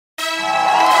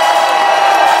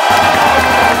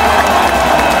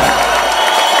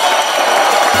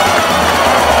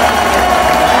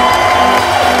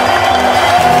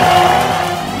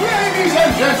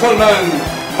gentlemen,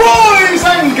 boys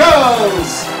and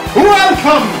girls,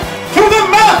 welcome to the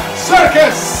Math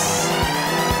Circus!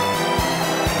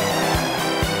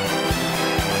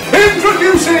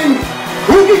 Introducing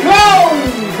Kooky Clown,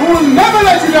 who will never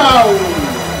let you down!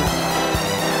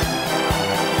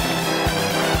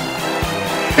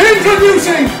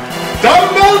 Introducing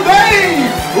Dumbbell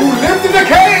Dave, who lived in a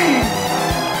cave!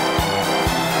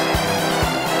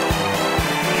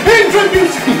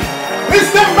 Introducing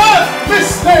Mr. Math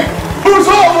Mystic, who's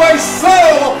always so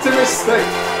optimistic!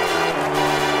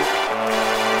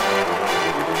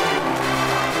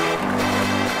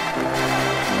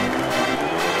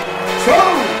 So,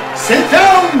 sit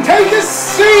down, take a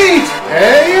seat,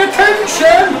 pay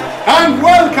attention, and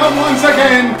welcome once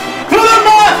again to the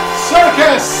Math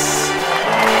Circus!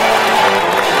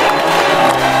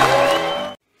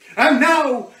 And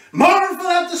now, marvel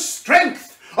at the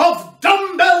strength of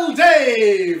Dumbbell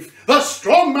Dave, the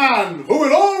strong man who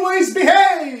will always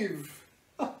behave!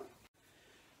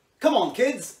 Come on,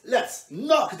 kids, let's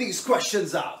knock these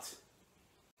questions out.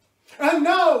 And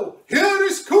now, here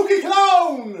is Kooky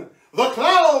Clown, the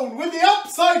clown with the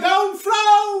upside down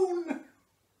frown!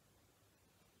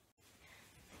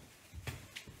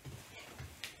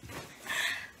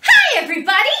 Hi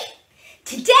everybody!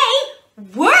 Today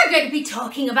we're going to be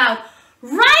talking about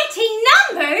writing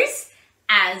numbers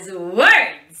as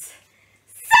words.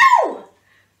 So,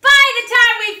 by the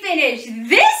time we finish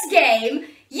this game,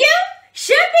 you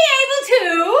should be able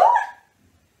to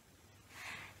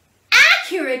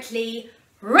accurately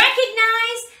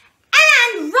recognize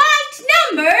and write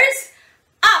numbers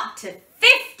up to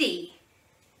 50.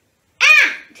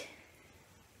 And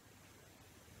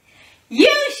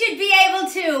you should be able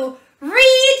to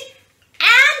read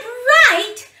and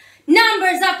write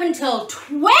numbers up until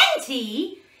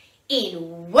 20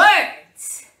 in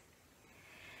words.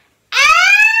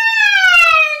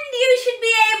 And you should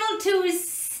be able to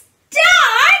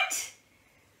start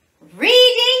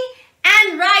reading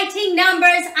and writing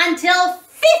numbers until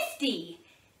 50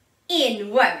 in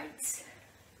words.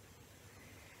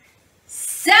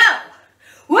 So,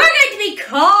 we're going to be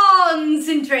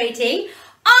concentrating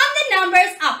on the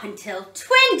numbers up until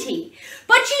 20.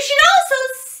 But you should also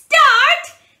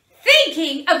start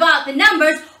thinking about the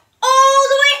numbers all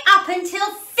the way up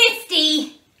until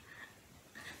 50.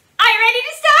 Are you ready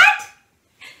to start?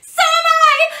 So am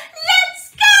I!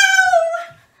 Let's go!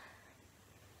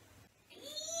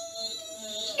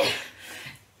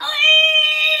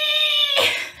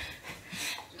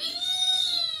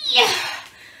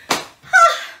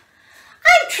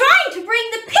 I'm trying to bring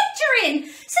the picture in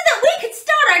so that we could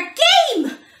start our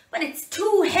game, but it's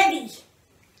too heavy.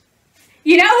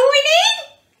 You know who we need?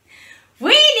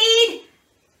 We need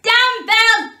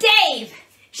Dumbbell Dave.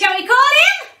 Shall we call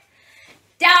him?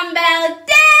 Dumbbell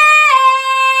Dave!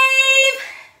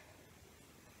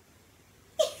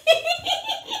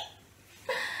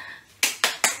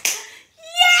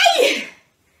 Yay!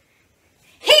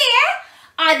 Here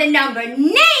are the number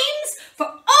names for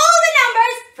all the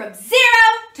numbers from 0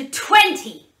 to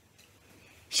 20.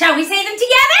 Shall we say them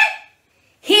together?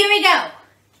 Here we go.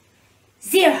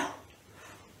 0,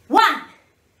 1,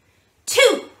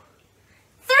 2,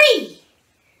 3,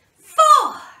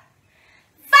 4,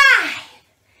 5,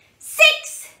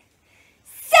 6,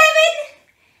 7,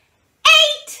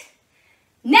 8,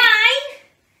 9,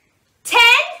 10,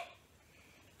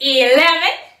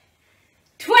 11,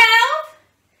 12,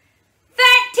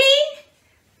 13,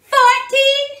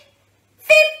 14,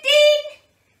 15,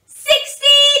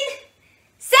 16,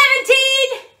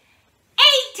 17,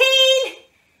 18,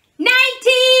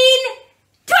 19,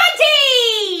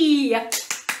 20!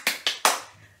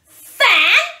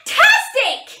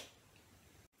 Fantastic!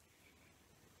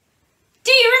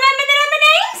 Do you remember the number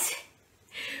names?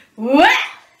 Well,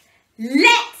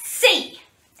 let's see.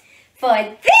 For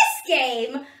this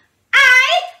game,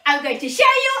 I am going to show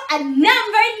you a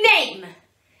number name.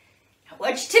 I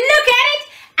want you to look at it,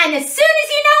 and as soon as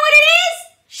you know what it is,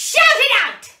 shout it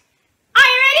out. Are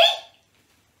you ready?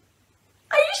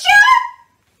 Are you sure?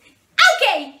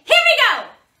 Okay, here we go.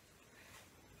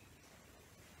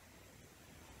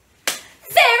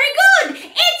 Very good.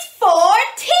 It's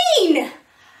 14.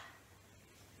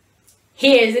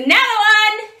 Here's another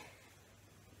one.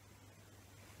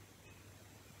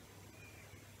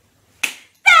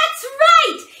 That's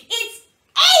right. It's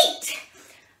 8.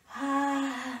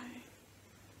 Oh!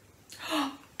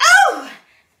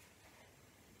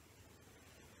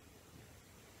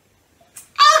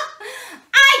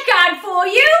 I got for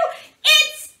you.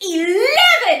 It's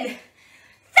 11.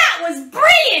 That was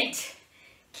brilliant.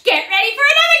 Get ready for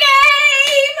another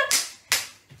game.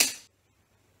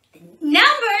 The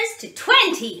numbers to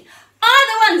 20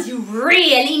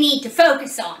 need to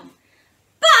focus on.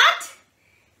 But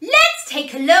let's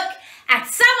take a look at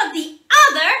some of the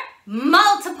other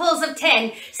multiples of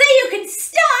 10 so you can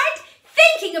start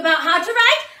thinking about how to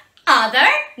write other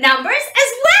numbers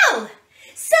as well.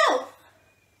 So,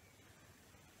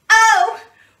 oh,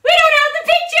 we don't have the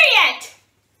picture yet.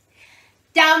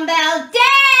 Dumbbell Dave!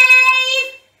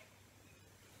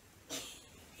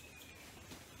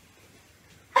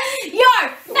 You're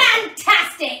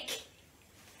fantastic!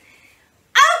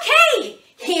 Okay,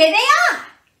 here they are.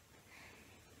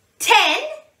 10,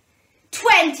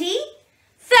 20,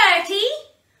 30,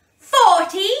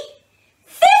 40,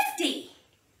 50.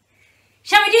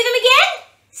 Shall we do them again?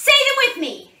 Say them with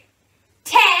me.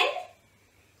 10,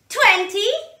 20,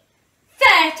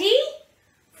 30,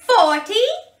 40,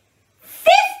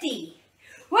 50.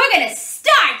 We're going to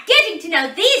start getting to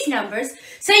know these numbers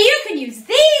so you can use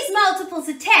these multiples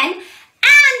of 10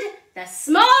 and the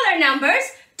smaller numbers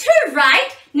to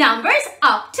write numbers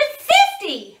up to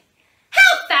 50.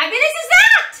 How fabulous is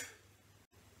that?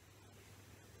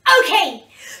 Okay,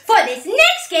 for this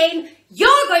next game,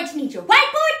 you're going to need your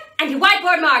whiteboard and your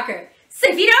whiteboard marker. So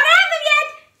if you don't have them yet,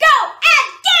 go and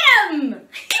get them!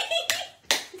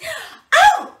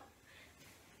 Oh!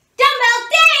 Dumbbell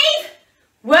Dave!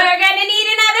 We're gonna need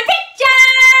another picture!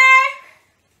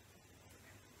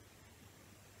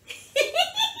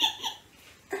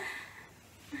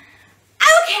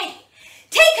 Okay,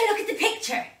 take a look at the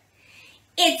picture.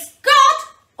 It's got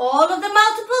all of the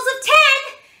multiples of 10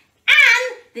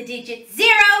 and the digits 0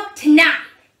 to 9.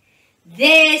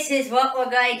 This is what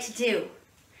we're going to do.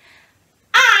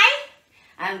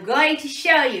 I'm going to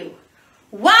show you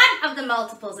one of the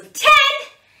multiples of 10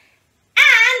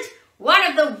 and one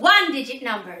of the one-digit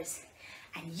numbers.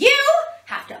 And you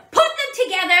have to put them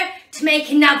together to make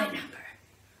another number.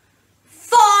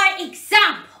 For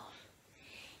example,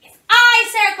 if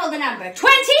I circle the number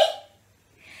 20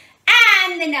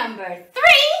 and the number 3,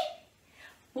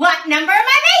 what number am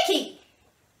I making?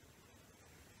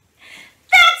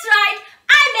 That's right,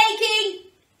 I'm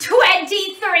making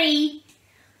 23.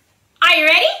 Are you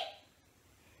ready?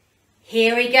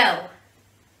 Here we go.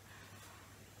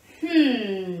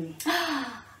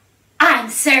 I'm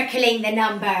circling the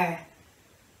number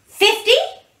 50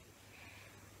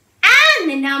 and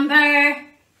the number 8.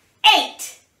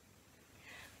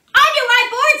 On your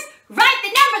whiteboards, write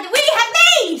the number that we have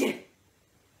made.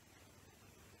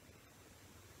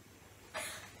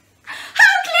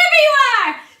 How clever you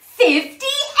are!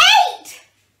 58.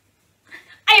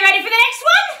 Are you ready for the next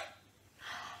one?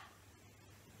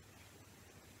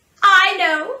 I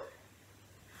know.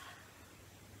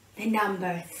 The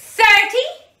number 30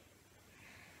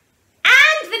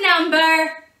 and the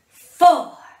number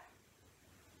 4.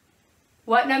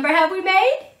 What number have we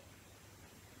made?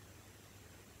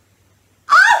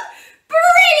 Oh,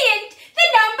 brilliant! The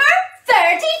number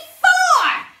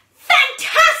 34.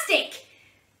 Fantastic!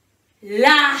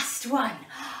 Last one.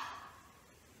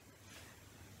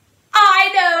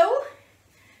 I know.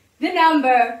 The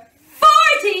number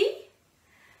 40.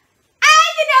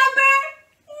 And the number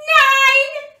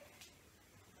 9.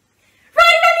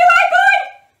 Write it on your whiteboard.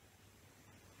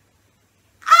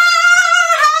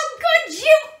 Ah, how good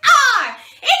you are.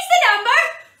 It's the number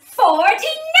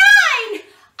 49.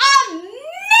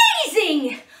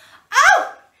 Amazing. Oh,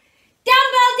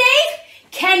 Dumbbell Dave,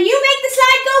 can you make the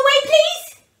slide go away, please?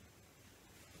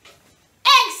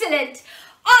 Excellent.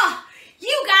 Oh,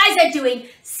 you guys are doing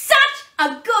such a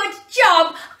good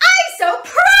job. I'm so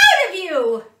proud of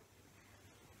you.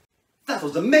 That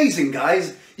was amazing,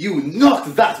 guys. You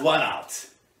knocked that one out.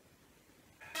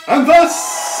 And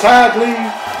thus, sadly,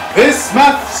 this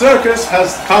math circus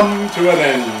has come to an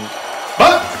end.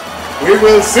 But we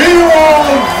will see you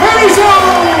all very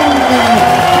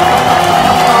soon!